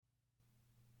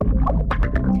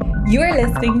You are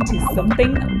listening to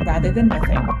Something Rather Than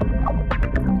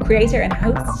Nothing. Creator and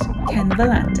host, Ken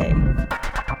Vellante.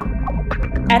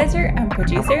 Editor and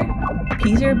producer,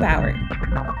 Peter Bauer.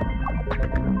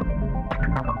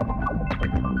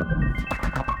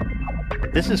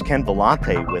 This is Ken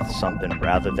Vellante with Something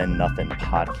Rather Than Nothing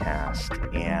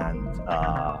podcast,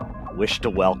 and wish to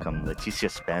welcome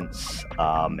Leticia Spence,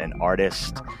 an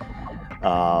artist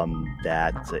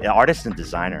artist and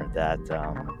designer that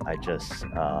I just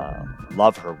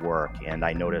love her work, and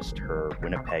I noticed her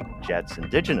Winnipeg Jets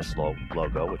Indigenous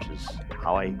logo, which is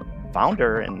how I found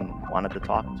her and wanted to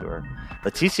talk to her.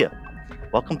 Leticia,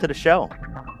 welcome to the show.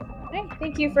 Hi,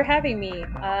 thank you for having me.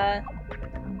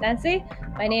 Nancy,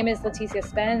 my name is Leticia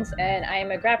Spence, and I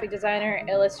am a graphic designer,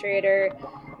 illustrator,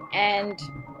 and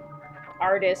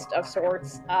artist of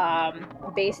sorts,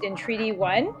 based in Treaty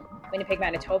 1, Winnipeg,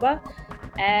 Manitoba.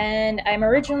 And I'm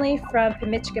originally from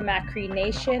Pimicikamak Cree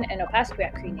Nation and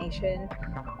Opaskwayak Cree Nation,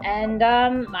 and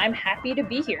I'm happy to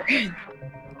be here.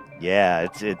 Yeah,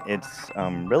 it's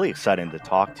really exciting to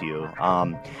talk to you.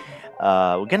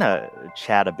 We're gonna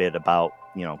chat a bit about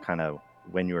kind of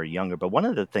when you were younger, but one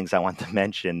of the things I want to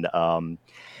mention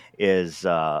is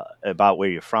about where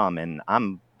you're from, and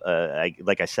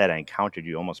like I said, I encountered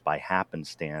you almost by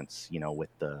happenstance, with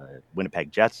the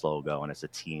Winnipeg Jets logo, and it's a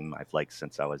team I've liked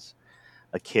since I was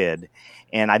a kid,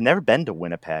 and I've never been to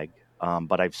Winnipeg,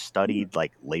 but I've studied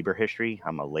like labor history.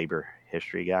 I'm a labor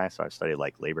history guy, so I studied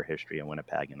like labor history in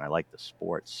Winnipeg, and I like the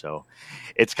sports. So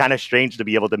it's kind of strange to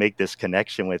be able to make this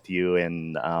connection with you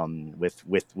and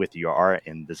with your art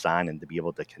and design, and to be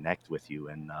able to connect with you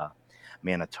in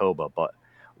Manitoba. But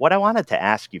what I wanted to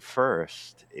ask you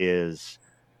first is,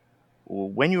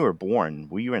 when you were born,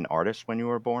 were you an artist when you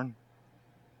were born?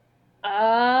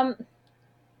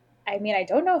 I mean, I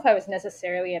don't know if I was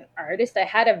necessarily an artist. I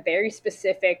had a very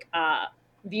specific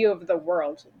view of the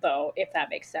world, though, if that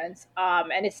makes sense.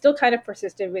 And it still kind of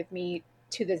persisted with me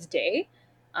to this day.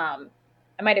 I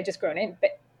might have just grown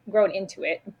into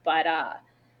it, but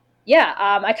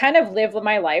I kind of live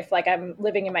my life like I'm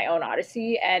living in my own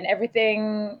odyssey, and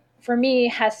everything for me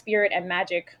has spirit and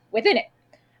magic within it.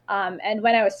 And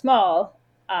when I was small,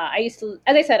 as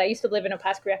I said, I used to live in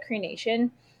Opaskwayak Cree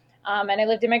Nation. And I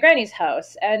lived in my granny's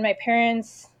house, and my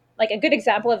parents, like a good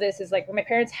example of this is like when my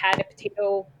parents had a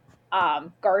potato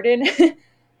garden,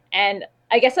 and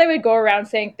I guess I would go around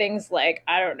saying things like,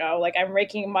 I don't know, like I'm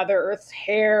raking Mother Earth's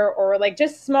hair, or like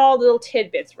just small little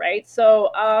tidbits, right?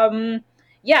 So,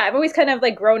 I've always kind of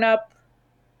like grown up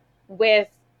with,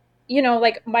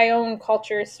 like my own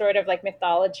culture, sort of like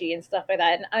mythology and stuff like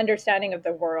that, and understanding of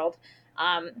the world.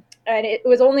 And it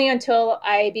was only until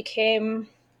I became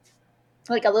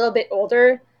like a little bit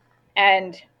older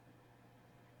and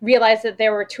realized that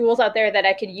there were tools out there that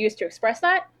I could use to express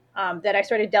that, that I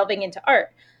started delving into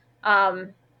art.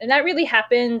 And that really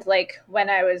happened like when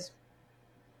I was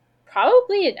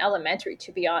probably in elementary,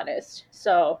 to be honest.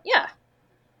 So yeah,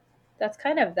 that's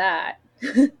kind of that.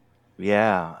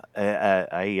 Yeah,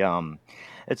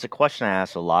 it's a question I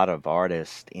ask a lot of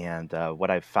artists, and what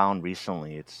I've found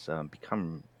recently, it's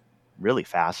become really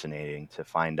fascinating to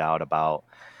find out about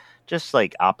just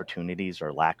like opportunities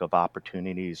or lack of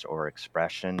opportunities or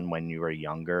expression when you were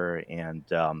younger. And,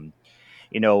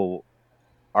 you know,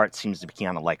 art seems to be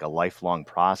kind of like a lifelong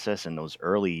process, and those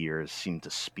early years seem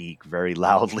to speak very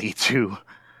loudly to,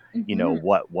 Mm-hmm.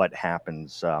 what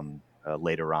happens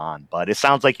later on. But it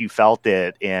sounds like you felt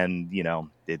it, and,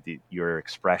 your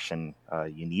expression,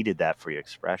 you needed that for your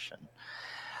expression.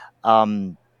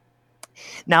 Um,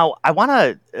 Now, I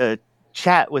want to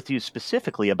chat with you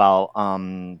specifically about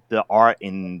the art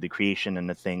and the creation and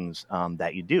the things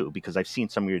that you do, because I've seen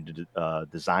some of your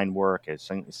design work,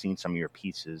 seen some of your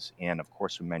pieces, and of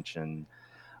course, we mentioned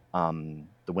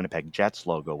the Winnipeg Jets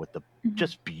logo with the Mm-hmm.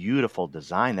 just beautiful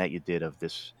design that you did of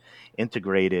this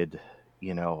integrated.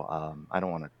 I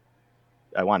don't want to.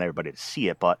 I want everybody to see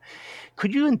it, but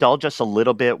could you indulge us a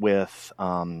little bit with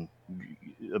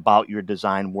about your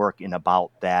design work and about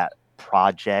that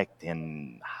project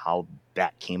and how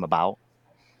that came about?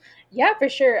 Yeah, for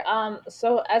sure.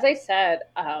 So as I said,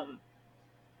 I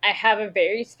have a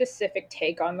very specific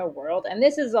take on the world, and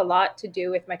this is a lot to do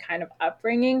with my kind of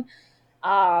upbringing.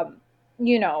 Um,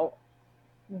 you know,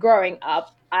 Growing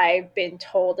up, I've been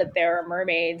told that there are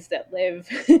mermaids that live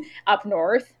up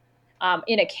north,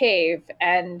 in a cave.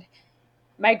 And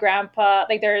my grandpa,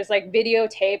 like, there's like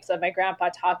videotapes of my grandpa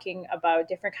talking about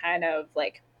different kind of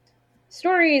like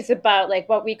stories about like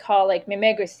what we call like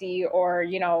mimegrecy, or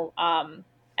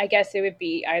I guess it would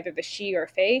be either the she or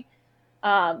fae,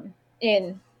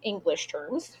 in English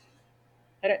terms.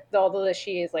 Although the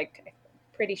she is like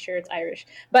pretty sure it's Irish,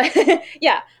 but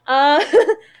yeah.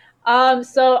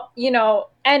 So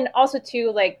and also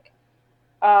too, like,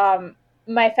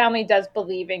 my family does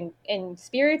believe in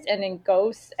spirits and in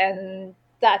ghosts and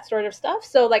that sort of stuff.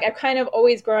 So like I've kind of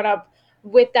always grown up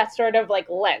with that sort of like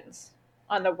lens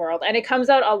on the world, and it comes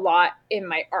out a lot in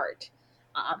my art.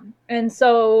 And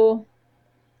so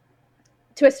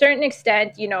to a certain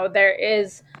extent, there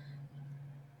is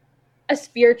a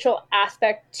spiritual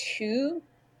aspect to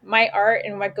my art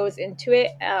and what goes into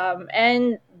it.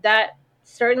 And that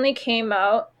certainly came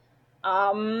out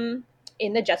in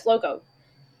the Jets logo,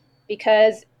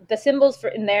 because the symbols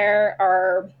in there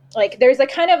are like, there's a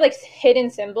kind of like hidden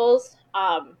symbols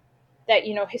that,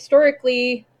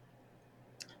 historically,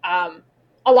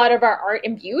 a lot of our art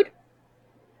imbued.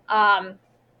 Um,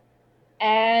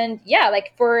 and yeah,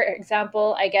 like for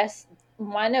example, I guess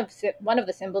one of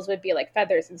the symbols would be like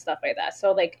feathers and stuff like that.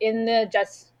 So like in the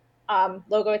Jets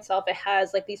logo itself, it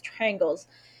has like these triangles,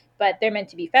 but they're meant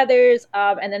to be feathers.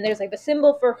 And then there's like the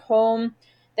symbol for home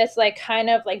that's like kind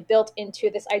of like built into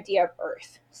this idea of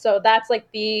earth. So that's like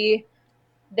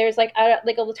there's like a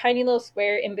tiny little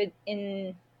square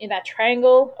in that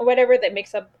triangle or whatever that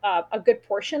makes up a good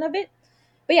portion of it.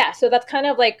 But yeah, so that's kind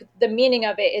of like the meaning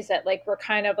of it, is that like we're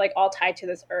kind of like all tied to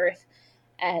this earth.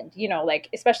 And like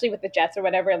especially with the Jets or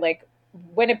whatever, like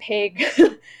Winnipeg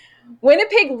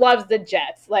Winnipeg loves the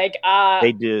Jets. Like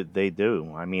They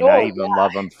do. I mean, I oh even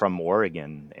love them from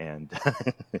Oregon, and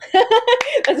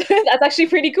that's actually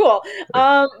pretty cool.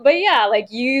 But yeah, like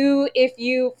if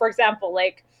you, for example,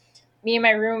 like me and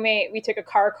my roommate, we took a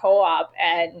car co-op,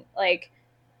 and like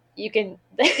you can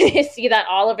see that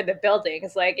all over the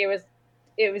buildings. Like it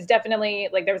was definitely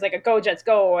like there was like a "Go Jets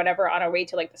Go" or whatever on our way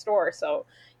to like the store. So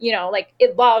like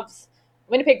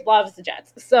Winnipeg loves the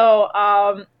Jets. So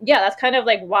yeah, that's kind of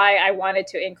like why I wanted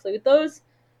to include those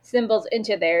symbols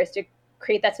into there, is to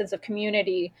create that sense of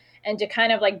community and to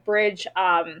kind of like bridge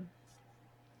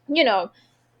you know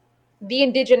the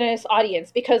Indigenous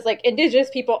audience, because like Indigenous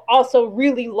people also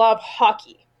really love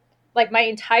hockey. Like my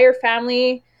entire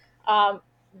family,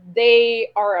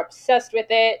 they are obsessed with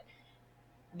it.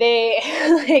 They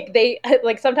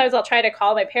sometimes I'll try to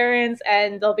call my parents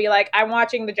and they'll be like, I'm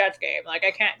watching the Jets game, like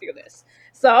I can't do this.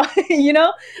 So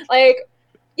like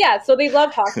yeah, so they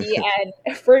love hockey.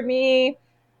 And for me,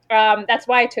 that's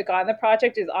why I took on the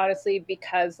project, is honestly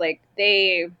because like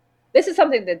this is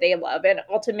something that they love, and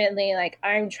ultimately like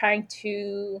I'm trying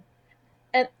to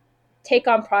take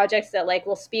on projects that like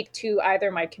will speak to either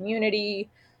my community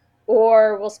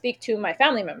or will speak to my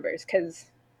family members, because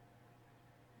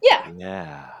yeah.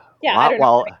 yeah. Yeah, I Wow. don't know.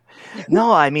 Well,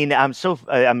 no, I mean,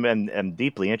 I'm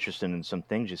deeply interested in some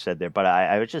things you said there, but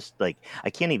I was just like, I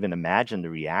can't even imagine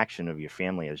the reaction of your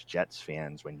family as Jets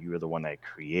fans when you were the one that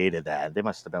created that. They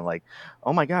must have been like,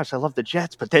 "Oh my gosh, I love the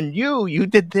Jets," but then you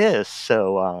did this,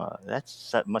 so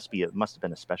that must have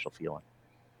been a special feeling.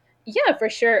 Yeah,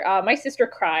 for sure. My sister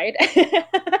cried,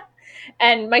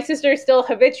 and my sister still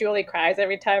habitually cries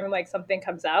every time like something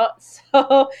comes out.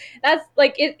 So that's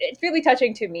like it's really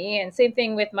touching to me. And same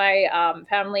thing with my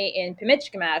family in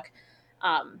Pimicikamak.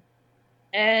 Um,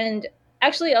 and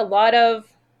actually, a lot of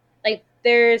like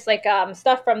there's like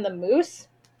stuff from the Moose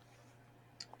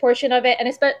portion of it, and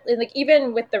especially like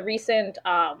even with the recent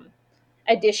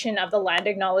edition of the land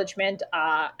acknowledgement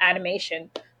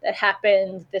animation that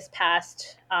happened this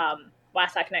past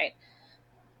Wasak night.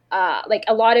 Like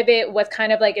a lot of it was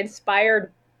kind of like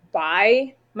inspired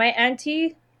by my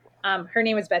auntie. Her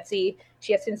name was Betsy.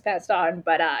 She has since passed on,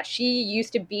 but she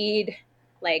used to bead,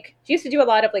 like she used to do a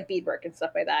lot of like beadwork and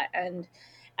stuff like that. And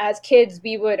as kids,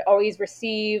 we would always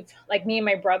receive, like me and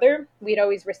my brother, we'd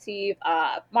always receive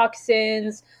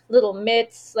moccasins, little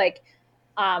mitts, like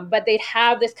but they'd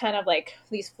have this kind of like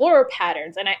these floral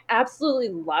patterns, and I absolutely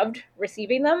loved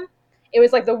receiving them. It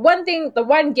was like the one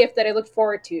gift that I looked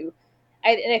forward to.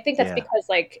 And I think that's Yeah. because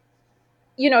like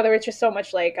there was just so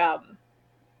much like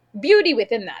beauty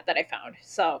within that I found.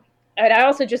 So, and I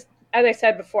also just, as I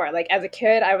said before, like as a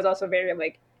kid, I was also very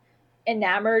like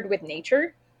enamored with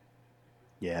nature.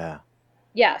 Yeah.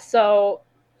 Yeah. So,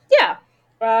 yeah.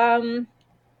 Um,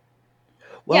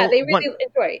 yeah, Well, they one really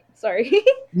enjoy it. Sorry.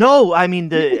 No, I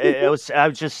mean I was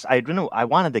just I don't know, I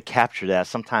wanted to capture that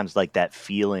sometimes, like that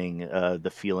feeling,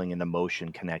 the feeling and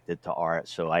emotion connected to art.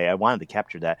 So I wanted to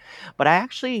capture that. But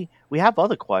we have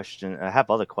other question. I have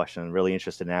other questions I'm really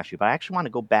interested in asking you, but I actually want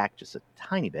to go back just a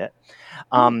tiny bit.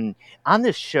 Um, on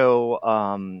this show,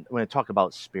 when I talk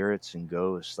about spirits and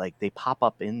ghosts, like they pop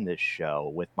up in this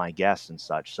show with my guests and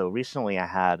such. So recently I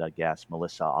had a guest,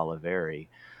 Melissa Oliveri,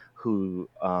 who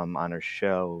on her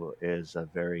show is a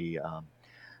very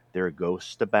there are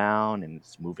ghosts abound and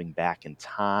it's moving back in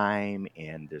time,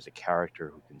 and there's a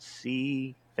character who can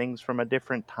see things from a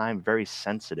different time, very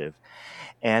sensitive.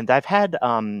 And I've had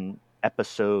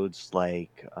episodes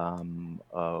like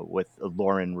with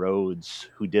Lauren Rhodes,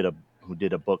 who did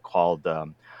a book called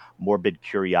Morbid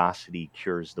Curiosity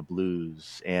Cures the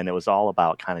Blues, and it was all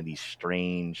about kind of these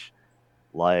strange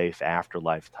life,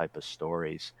 afterlife type of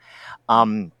stories.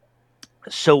 Um,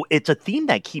 so it's a theme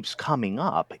that keeps coming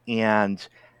up, and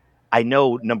I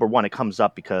know number one, it comes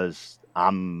up because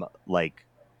I'm like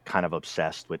kind of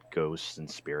obsessed with ghosts and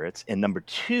spirits. And number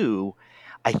two,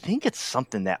 I think it's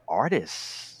something that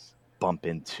artists bump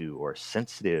into or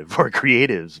sensitive or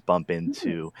creatives bump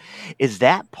into. Is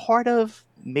that part of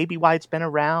maybe why it's been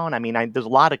around? I mean, there's a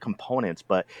lot of components,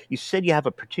 but you said you have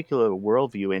a particular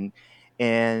worldview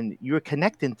and you're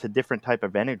connecting to different type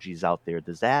of energies out there.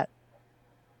 Is that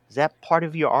part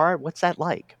of your art? What's that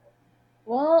like?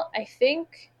 Well, I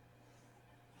think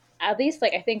at least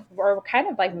like I think we're kind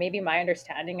of like maybe my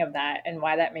understanding of that and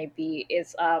why that may be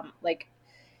is like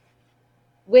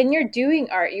when you're doing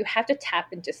art, you have to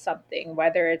tap into something,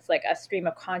 whether it's like a stream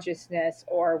of consciousness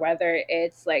or whether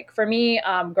it's like for me,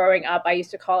 growing up, I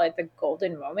used to call it the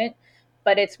golden moment,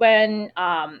 but it's when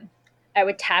I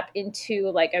would tap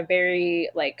into like a very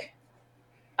like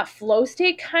a flow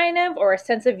state kind of or a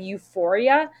sense of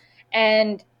euphoria,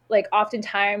 and like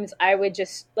oftentimes I would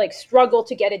just like struggle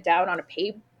to get it down on a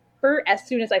paper as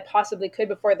soon as I possibly could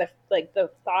before the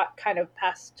thought kind of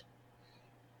passed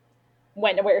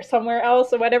went away somewhere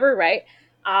else or whatever, right?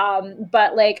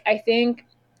 But like I think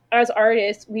as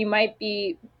artists, we might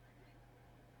be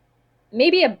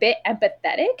maybe a bit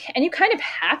empathetic, and you kind of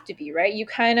have to be, right? You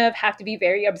kind of have to be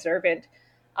very observant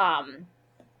um,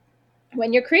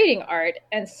 when you're creating art,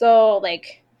 and so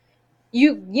like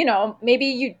you know maybe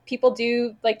you people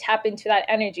do like tap into that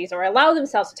energies or allow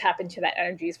themselves to tap into that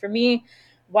energies. For me,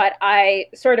 what I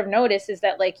sort of notice is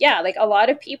that like yeah, like a lot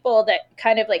of people that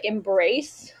kind of like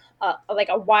embrace like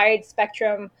a wide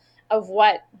spectrum of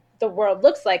what the world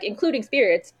looks like, including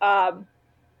spirits.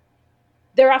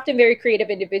 They're often very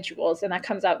creative individuals, and that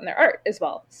comes out in their art as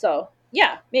well. So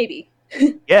yeah, maybe.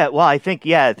 Yeah, well, I think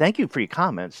yeah. Thank you for your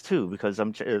comments too, because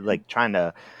I'm like trying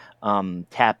to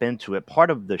tap into it.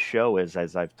 Part of the show is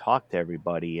as I've talked to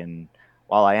everybody, and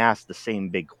while I ask the same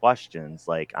big questions,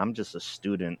 like I'm just a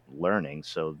student learning.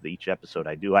 So each episode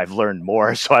I do, I've learned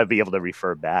more, so I'll be able to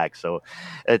refer back. So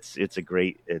it's a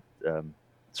great it.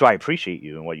 So I appreciate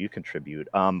you and what you contribute.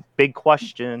 Big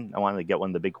question. I wanted to get one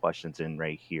of the big questions in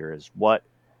right here is what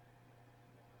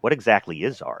exactly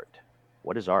is art?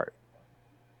 What is art?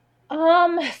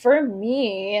 For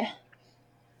me,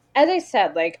 as I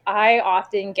said, like I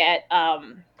often get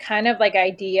kind of like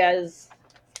ideas,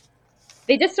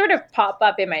 they just sort of pop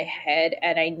up in my head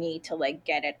and I need to like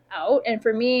get it out. And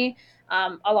for me,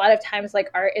 a lot of times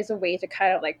like art is a way to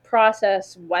kind of like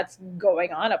process what's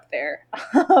going on up there.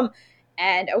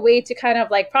 And a way to kind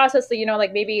of like process the, you know,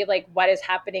 like maybe like what is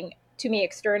happening to me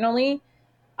externally,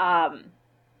 um,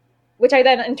 which I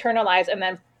then internalize and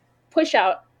then push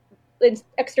out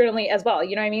externally as well.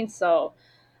 You know what I mean? So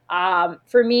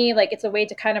for me, like it's a way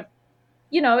to kind of,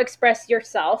 you know, express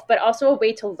yourself, but also a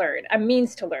way to learn, a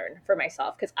means to learn for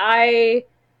myself. Because I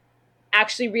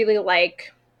actually really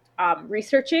like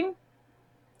researching.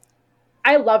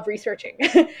 I love researching.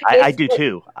 I It's do like,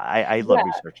 too. I love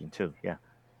yeah, researching too. Yeah.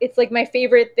 it's like my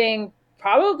favorite thing,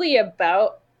 probably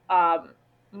about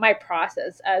my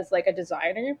process as like a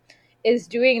designer is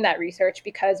doing that research,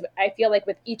 because I feel like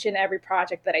with each and every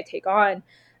project that I take on,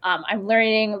 I'm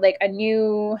learning like a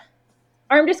new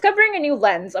or I'm discovering a new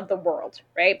lens of the world,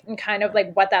 right? And kind of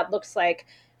like what that looks like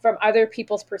from other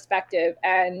people's perspective,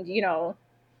 and, you know,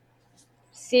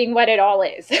 seeing what it all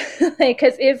is. Like,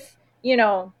 because if, you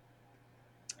know,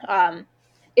 um,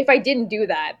 if I didn't do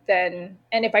that, then,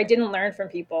 and if I didn't learn from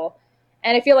people,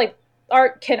 and I feel like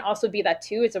art can also be that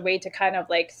too. It's a way to kind of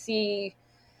like see,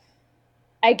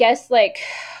 I guess, like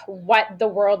what the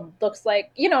world looks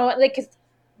like, you know, like, 'cause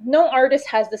no artist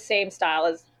has the same style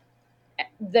as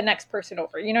the next person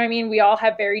over. You know what I mean? We all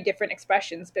have very different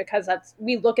expressions because that's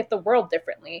we look at the world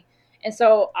differently. And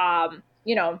so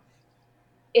you know,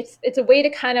 it's a way to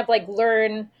kind of like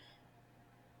learn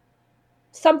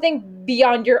something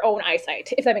beyond your own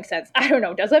eyesight, if that makes sense. I don't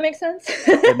know. Does that make sense?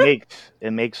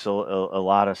 It makes a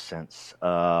lot of sense.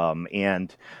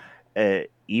 And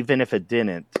even if it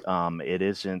didn't, it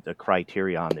isn't a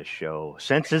criteria on this show.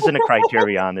 Sense isn't a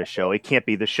criteria on this show. It can't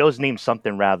be. The show's named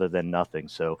something rather than nothing.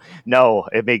 So no,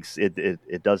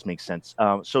 it does make sense.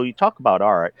 So you talk about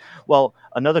art. Well,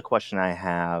 another question I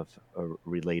have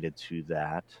related to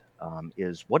that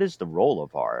is what is the role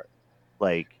of art?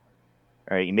 Like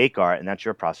All right, you make art, and that's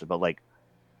your process. But like,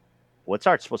 what's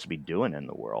art supposed to be doing in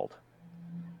the world?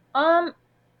 Um,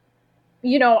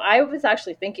 I was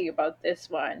actually thinking about this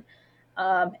one.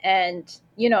 And,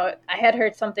 I had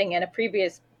heard something in a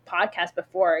previous podcast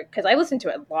before because I listen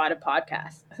to a lot of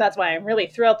podcasts. That's why I'm really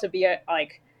thrilled to be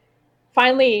like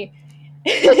finally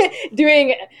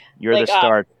doing You're the like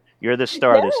star. You're the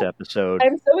star of yeah, this episode.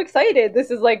 I'm so excited.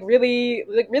 This is like really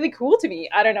cool to me.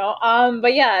 I don't know.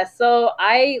 But yeah, so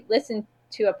I listened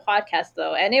to a podcast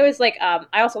though, and it was like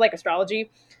I also like astrology.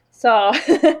 So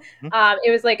Hmm?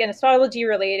 it was like an astrology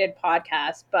related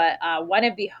podcast, but one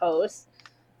of the hosts,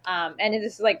 and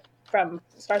this is like from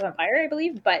Stars on Fire, I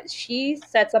believe, but she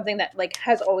said something that like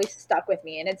has always stuck with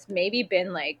me, and it's maybe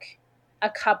been like a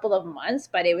couple of months,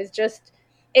 but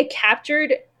it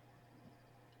captured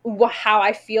how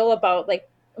I feel about like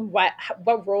what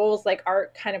roles like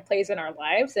art kind of plays in our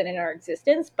lives and in our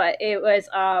existence. But it was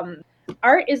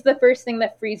art is the first thing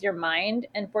that frees your mind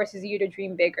and forces you to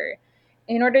dream bigger.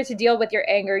 In order to deal with your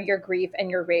anger, your grief, and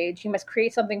your rage, you must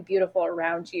create something beautiful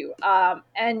around you.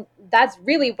 And that's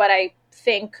really what I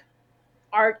think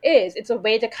art is. It's a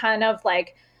way to kind of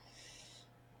like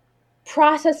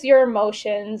process your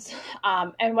emotions,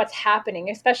 and what's happening,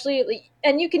 especially,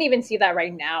 and you can even see that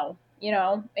right now,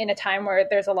 in a time where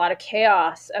there's a lot of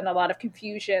chaos and a lot of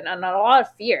confusion and a lot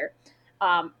of fear.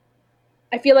 um,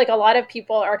 I feel like a lot of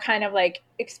people are kind of like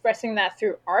expressing that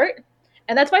through art,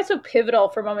 and that's why it's so pivotal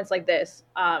for moments like this,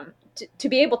 to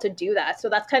be able to do that. So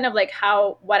that's kind of like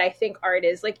what I think art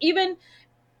is like. Even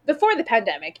before the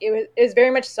pandemic, it was very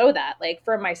much so that, like,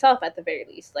 for myself at the very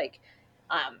least, like,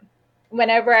 um,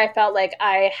 whenever I felt like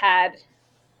I had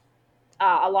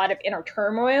a lot of inner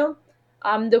turmoil,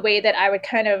 the way that I would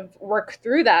kind of work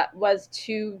through that was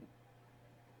to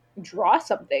draw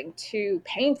something, to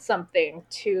paint something,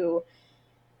 to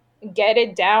get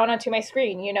it down onto my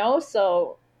screen.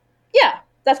 So yeah,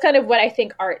 that's kind of what I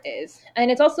think art is.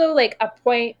 And it's also like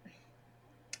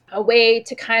a way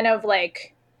to kind of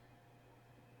like,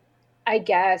 I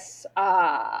guess,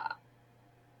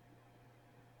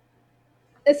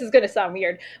 this is going to sound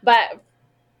weird, but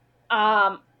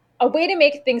um, a way to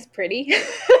make things pretty,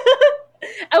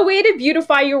 a way to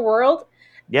beautify your world,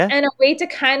 Yeah, and a way to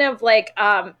kind of like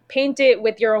paint it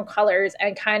with your own colors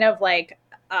and kind of like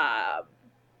um,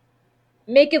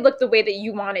 make it look the way that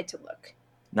you want it to look.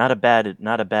 not a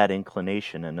bad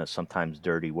inclination in a sometimes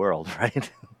dirty world, right?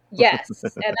 Yes,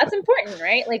 and that's important,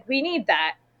 right? Like we need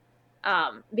that,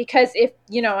 because if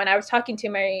and I was talking to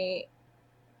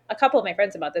a couple of my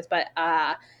friends about this, but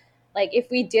like if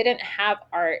we didn't have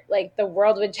art, like the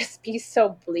world would just be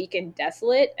so bleak and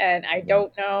desolate, and I Yeah.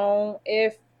 don't know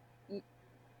if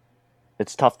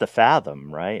It's tough to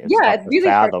fathom, right? It's yeah, tough it's to really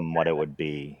hard to fathom what it would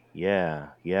be. Yeah,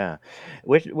 yeah.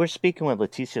 We're speaking with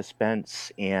Leticia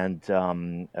Spence, and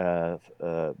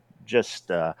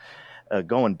just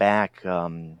going back,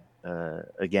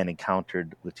 again,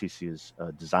 encountered Leticia's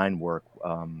design work,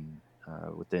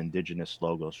 with the indigenous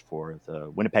logos for the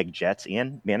Winnipeg Jets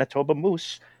and Manitoba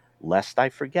Moose. Lest I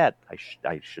forget,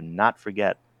 I should not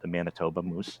forget the Manitoba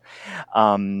Moose.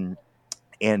 Um,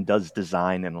 and does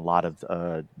design and a lot of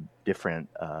different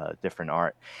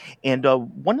art. And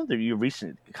one of your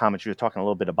recent comments, you were talking a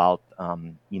little bit about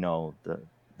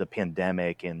the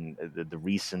pandemic and the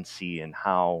recency, and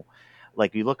how,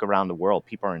 like, you look around the world,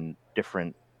 people are in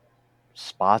different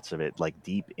spots of it, like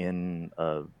deep in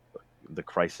the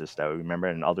crisis that we remember,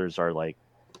 and others are like,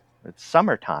 it's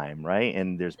summertime, right?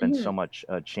 And there's been so Mhm. much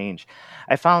change.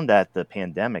 I found that the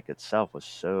pandemic itself was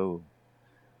so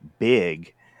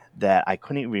big that I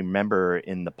couldn't even remember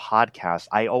in the podcast.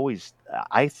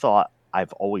 I thought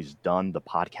I've always done the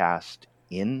podcast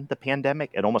in the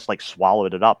pandemic. It almost like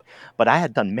swallowed it up. But I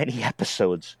had done many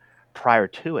episodes prior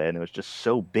to it, and it was just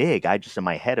so big. I just, in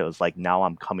my head, it was like, now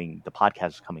the podcast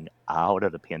is coming out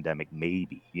of the pandemic,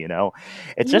 maybe,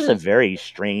 It's just a Mhm. very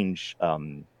strange,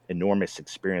 enormous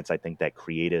experience, I think, that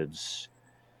creatives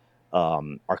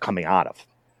are coming out of.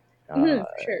 Uh, Mhm,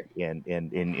 for sure.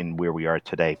 in where we are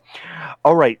today.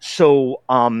 All right, so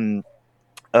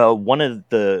one of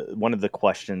the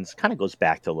questions kind of goes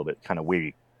back to a little bit kind of where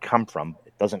you come from.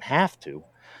 It doesn't have to.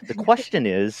 The question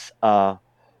is,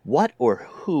 what or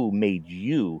who made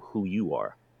you who you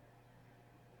are?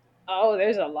 Oh,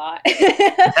 there's a lot. Yeah,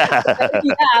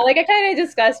 like I kind of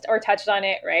discussed or touched on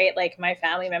it, right? Like my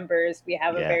family members, we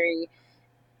have a Yeah. very,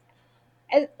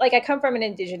 like I come from an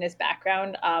indigenous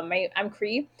background. I'm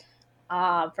Cree,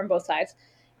 from both sides,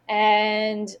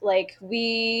 and like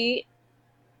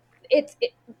it's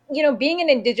being an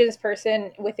indigenous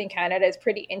person within Canada is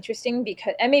pretty interesting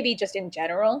because, and maybe just in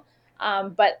general,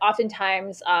 But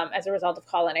oftentimes, as a result of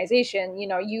colonization,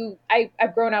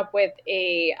 I've grown up with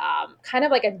a kind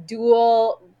of like a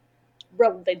dual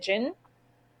religion,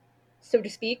 so to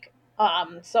speak.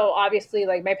 So obviously,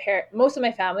 like most of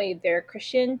my family, they're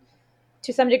Christian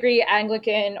to some degree,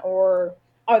 Anglican or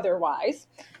otherwise.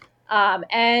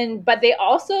 And but they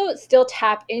also still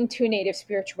tap into native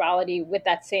spirituality with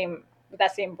that same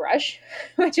brush,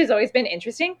 which has always been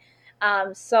interesting.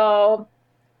 So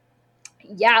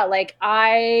yeah, like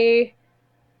as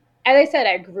I said,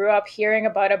 I grew up hearing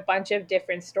about a bunch of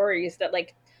different stories that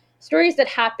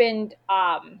happened,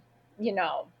 you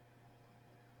know,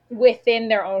 within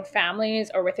their own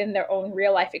families or within their own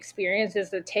real life experiences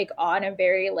that take on a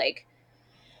very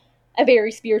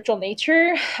spiritual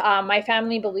nature. My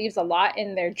family believes a lot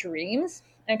in their dreams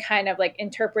and kind of like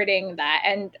interpreting that.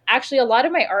 And actually, a lot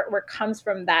of my artwork comes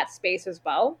from that space as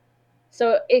well.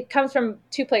 So it comes from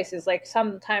two places. Like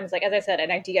sometimes, like as I said,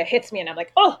 an idea hits me and I'm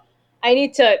like, oh, I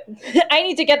need to, I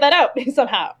need to get that out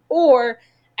somehow. Or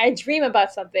I dream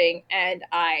about something and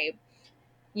I,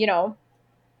 you know,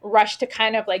 rush to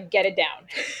kind of like get it down.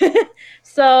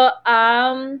 So,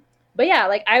 but yeah,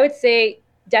 like I would say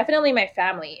definitely my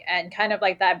family and kind of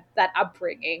like that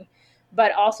upbringing,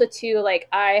 but also too like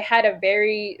I had a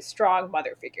very strong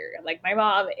mother figure. Like my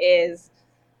mom is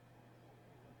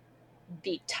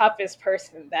the toughest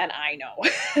person that I know.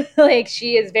 Like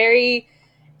she is very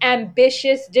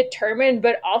ambitious, determined,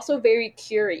 but also very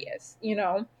curious, you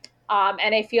know.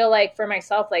 And I feel like for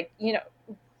myself, like,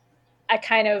 I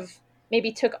kind of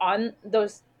maybe took on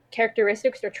those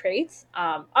characteristics or traits.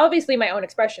 Obviously, my own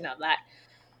expression of that.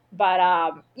 But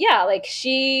yeah, like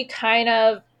she kind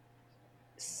of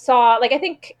saw, like, I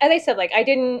think, as I said, like, I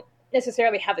didn't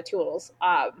necessarily have the tools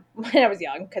when I was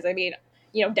young, because I mean,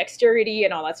 dexterity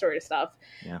and all that sort of stuff.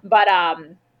 Yeah. But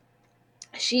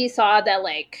she saw that,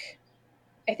 like,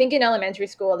 I think in elementary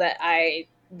school that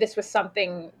this was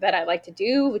something that I like to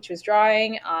do, which was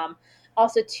drawing.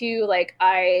 Also, too, like,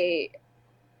 I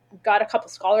got a couple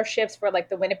scholarships for like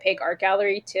the Winnipeg Art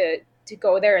Gallery to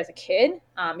go there as a kid,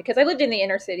 because I lived in the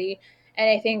inner city, and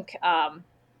I think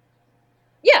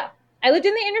yeah, I lived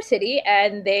in the inner city,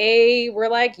 and they were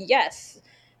like, yes,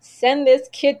 send this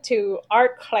kid to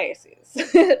art classes.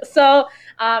 So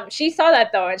she saw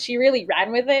that though, and she really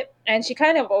ran with it, and she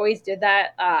kind of always did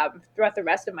that throughout the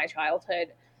rest of my childhood.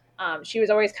 She was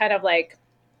always kind of like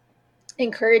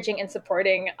encouraging and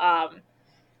supporting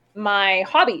my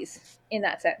hobbies in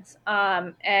that sense.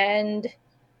 And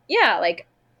yeah, like,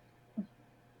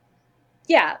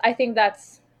 yeah, I think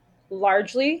that's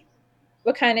largely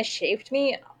what kind of shaped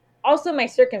me. Also, my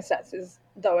circumstances,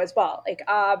 though, as well. Like,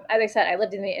 as I said, I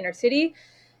lived in the inner city.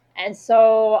 And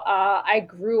so I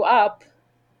grew up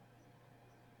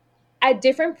at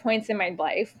different points in my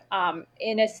life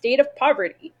in a state of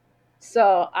poverty.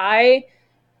 So I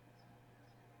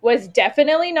was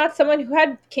definitely not someone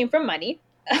who came from money.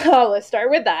 Let's start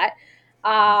with that.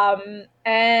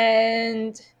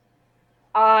 And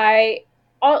I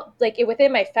all like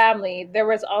within my family, there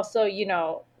was also,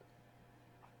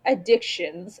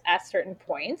 addictions at certain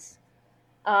points.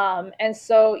 And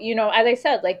so, as I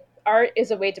said, like art is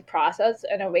a way to process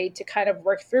and a way to kind of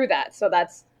work through that. So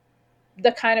that's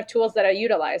the kind of tools that I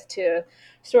utilize to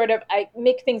sort of I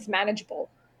make things manageable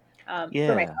for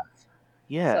Yeah. myself.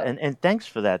 Yeah, So and thanks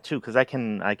for that too, because I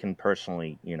can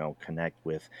personally, connect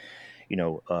with, you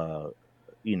know, uh,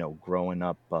 growing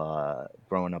up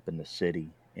in the city,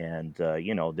 and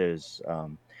there's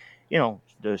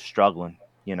struggling.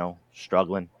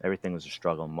 Everything was a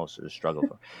struggle, most of the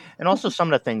struggle, and also some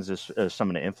of the things is some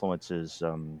of the influences,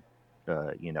 in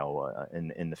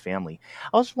the family.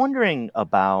 I was wondering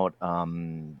about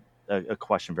a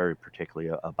question very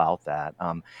particularly about that.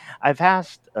 I've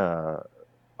asked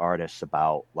artists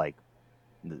about like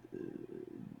the,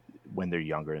 when they're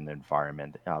younger in the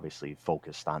environment, obviously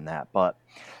focused on that. But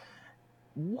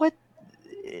what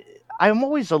I'm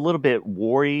always a little bit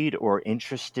worried or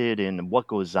interested in what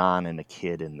goes on in a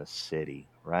kid in the city,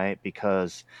 right?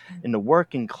 Because in the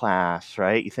working class,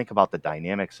 right, you think about the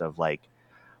dynamics of like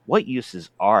what use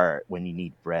is art when you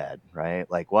need bread, right?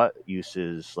 Like what use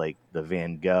is like the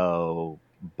Van Gogh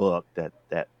book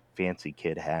that fancy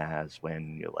kid has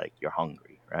when you're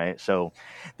hungry, right? So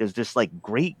there's this like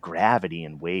great gravity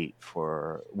and weight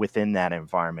for within that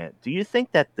environment. Do you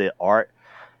think that the art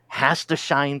has to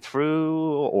shine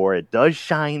through or it does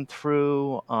shine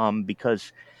through,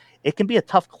 because it can be a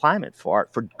tough climate for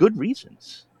art for good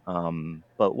reasons?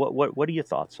 But what are your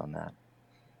thoughts on that?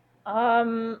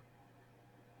 um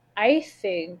I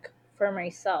think for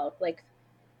myself,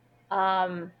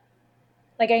 um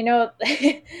like I know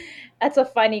that's a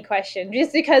funny question,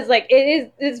 just because like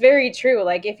it's very true.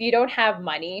 Like if you don't have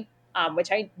money,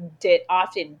 which I did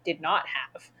not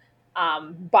have,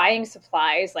 buying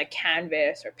supplies like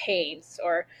canvas or paints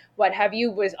or what have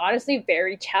you was honestly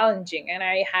very challenging, and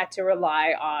I had to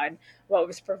rely on what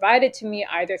was provided to me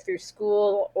either through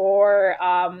school or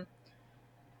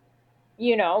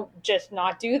just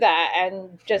not do that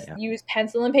and just use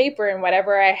pencil and paper and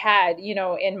whatever I had,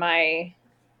 in my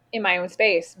own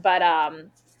space. But I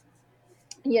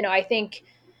think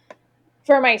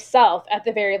for myself, at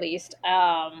the very least,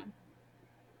 I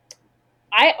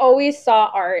always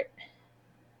saw art,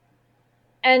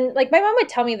 and like my mom would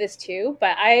tell me this too,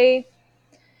 but I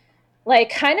like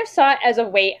kind of saw it as a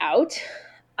way out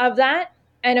of that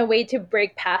and a way to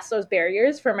break past those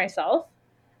barriers for myself.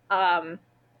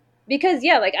 Because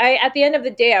like at the end of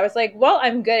the day, I was like, well,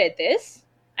 I'm good at this,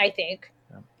 I think.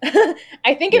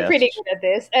 I think I'm pretty good at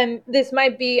this, and this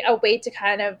might be a way to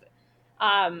kind of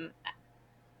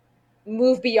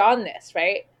move beyond this,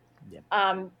 right?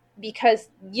 Because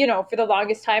for the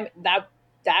longest time that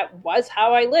was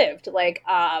how I lived. Like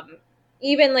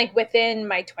even like within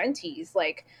my 20s,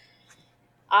 like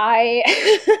I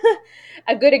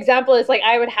a good example is like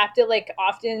I would have to like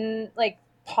often like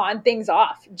pawn things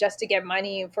off just to get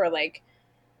money for like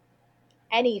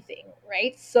anything,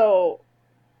 right? So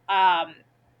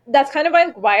that's kind of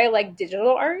why I like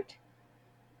digital art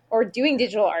or doing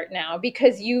digital art now,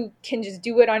 because you can just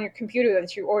do it on your computer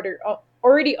that you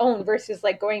already own versus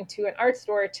like going to an art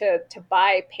store to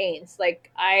buy paints. Like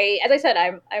as I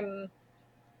said, I'm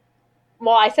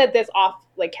well, I said this off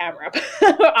like camera,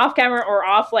 off camera or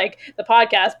off like the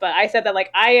podcast, but I said that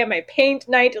like I am a paint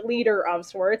night leader of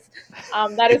sorts.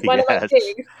 That is one of my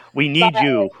things. We need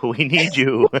you. We need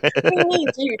you. We need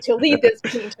you to lead this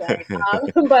paint night.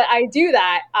 But I do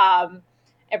that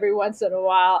every once in a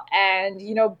while, and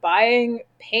buying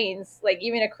paints, like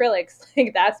even acrylics,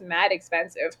 like that's mad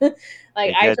expensive.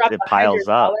 Like I dropped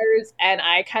 $100 and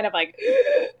I kind of like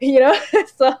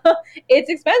so it's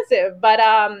expensive. But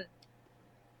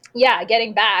yeah,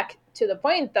 getting back to the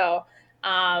point though,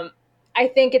 I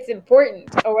think it's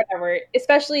important or whatever,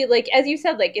 especially like as you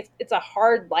said, like it's a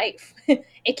hard life.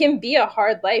 It can be a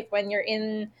hard life when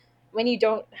you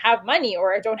don't have money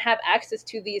or don't have access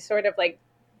to these sort of like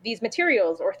these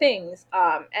materials or things.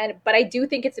 But I do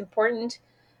think it's important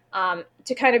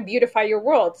to kind of beautify your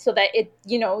world so that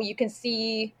you can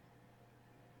see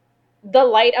the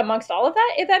light amongst all of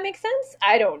that, if that makes sense.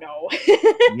 I don't know.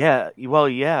 Yeah, well,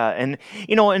 yeah, and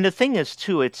and the thing is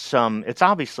too, it's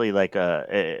obviously like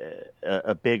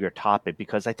a bigger topic,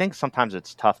 because I think sometimes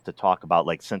it's tough to talk about,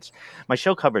 like, since my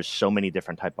show covers so many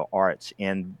different type of arts,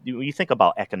 and you think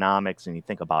about economics and you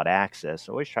think about access.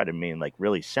 I always try to remain like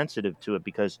really sensitive to it,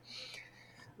 because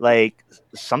like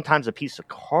sometimes a piece of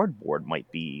cardboard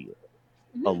might be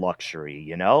a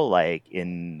luxury, like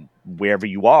in wherever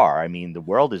you are. I mean, the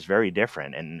world is very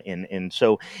different. And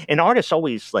so, and artists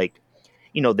always like,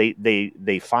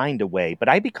 they find a way, but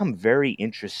I become very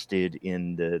interested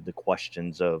in the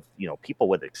questions of, people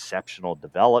with exceptional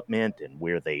development and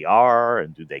where they are,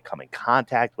 and do they come in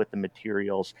contact with the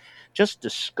materials, just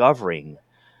discovering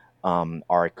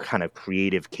our kind of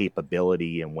creative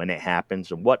capability and when it happens,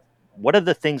 and what are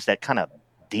the things that kind of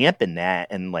dampen that,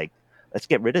 and like, let's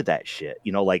get rid of that shit.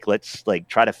 Like let's like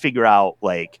try to figure out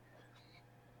like,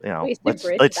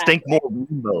 let's think more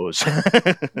rainbows.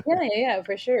 yeah,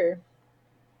 for sure.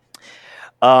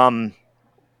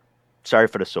 Sorry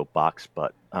for the soapbox,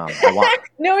 but I want.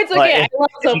 No, it's okay.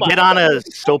 If you get on a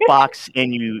soapbox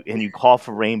and you call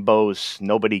for rainbows,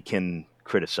 nobody can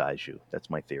criticize you. That's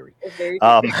my theory.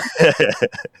 Got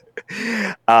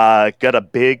a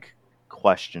big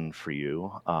question for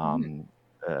you.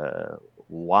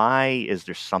 Why is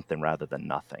there something rather than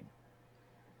nothing?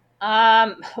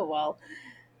 Well,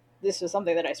 this was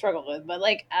something that I struggled with, but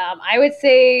like, I would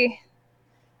say,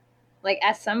 like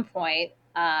at some point,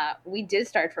 we did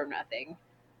start from nothing,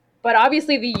 but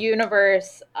obviously the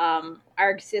universe, our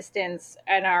existence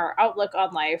and our outlook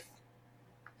on life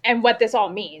and what this all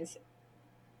means,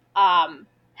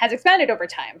 has expanded over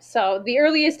time. So the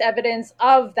earliest evidence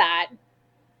of that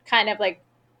kind of like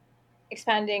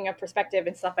expanding a perspective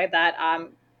and stuff like that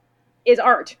is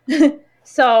art.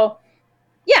 So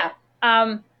yeah,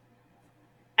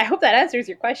 I hope that answers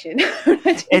your question.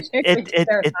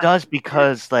 It does,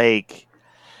 because like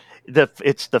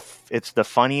it's the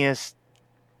funniest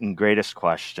Greatest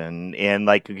question. And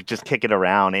like we could just kick it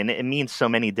around, and it means so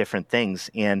many different things.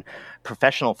 And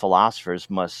professional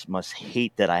philosophers must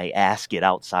hate that I ask it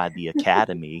outside the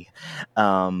academy,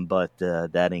 but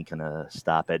that ain't gonna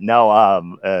stop it. No, I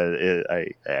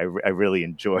really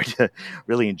enjoyed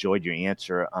really enjoyed your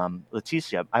answer,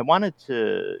 Leticia. I wanted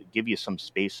to give you some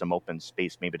open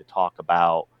space, maybe to talk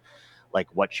about like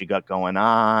what you got going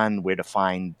on, where to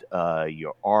find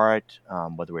your art,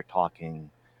 whether we're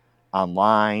talking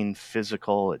online,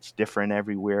 physical. It's different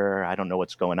everywhere. I don't know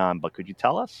what's going on, but could you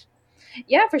tell us?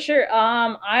 Yeah, for sure.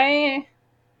 As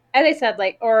I said,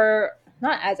 like, or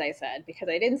not as I said, because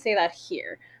I didn't say that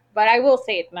here, but I will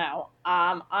say it now.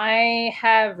 I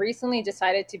have recently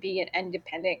decided to be an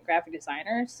independent graphic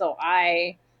designer, so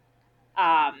I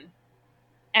um,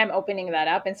 am opening that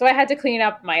up, and so I had to clean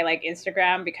up my like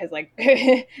Instagram because like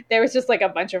there was just like a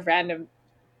bunch of random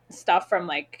stuff from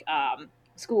like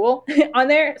school on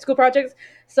there, school projects.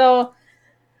 So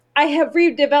I have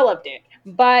redeveloped it,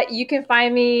 but you can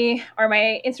find me, or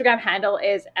my Instagram handle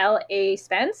is LA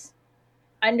Spence_.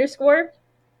 And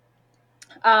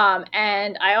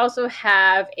I also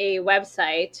have a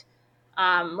website,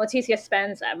 Leticia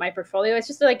Spence at my portfolio. It's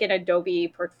just like an Adobe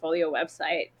portfolio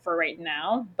website for right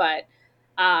now. But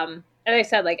as I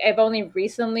said, like I've only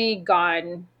recently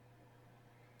gone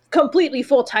completely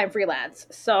full-time freelance.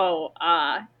 So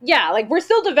yeah, like we're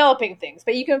still developing things,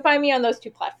 but you can find me on those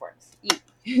two platforms.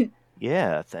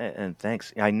 Yeah, and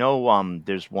thanks. I know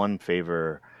there's one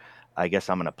favor I guess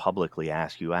I'm going to publicly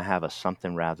ask you. I have a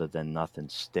something rather than nothing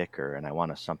sticker, and I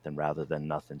want a something rather than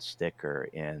nothing sticker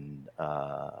in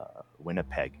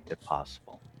Winnipeg, if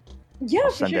possible. Yeah,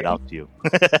 I'll for send sure. it out to you.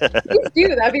 Please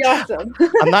do. That'd be awesome.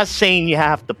 I'm not saying you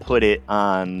have to put it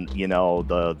on,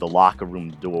 the locker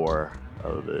room door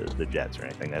of the Jets or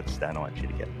anything. I don't want you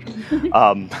to get it.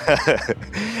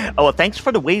 Oh, well, thanks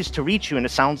for the ways to reach you. And it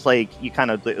sounds like you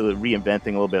kind of reinventing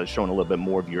a little bit, showing a little bit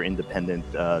more of your independent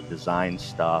design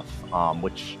stuff,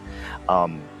 which,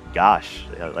 gosh,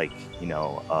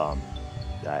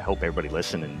 I hope everybody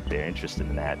listening, they're interested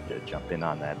in that, to jump in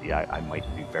on that. Yeah, I might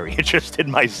be very interested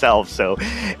myself. So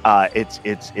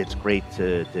it's great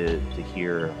to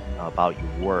hear about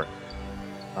your work.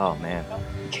 Oh, man,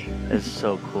 it's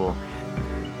so cool.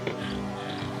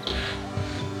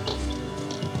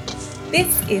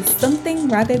 This is Something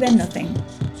Rather Than Nothing,